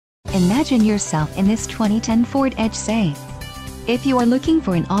Imagine yourself in this 2010 Ford Edge Safe. If you are looking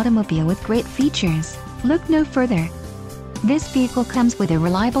for an automobile with great features, look no further. This vehicle comes with a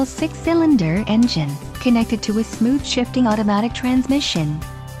reliable 6-cylinder engine, connected to a smooth shifting automatic transmission.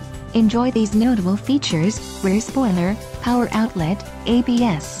 Enjoy these notable features: rear spoiler, power outlet,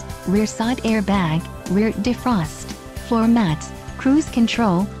 ABS, rear side airbag, rear defrost, floor mats, cruise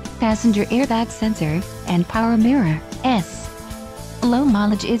control, passenger airbag sensor, and power mirrors. Low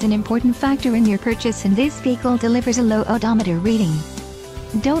mileage is an important factor in your purchase, and this vehicle delivers a low odometer reading.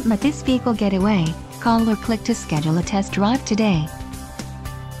 Don't let this vehicle get away. Call or click to schedule a test drive today.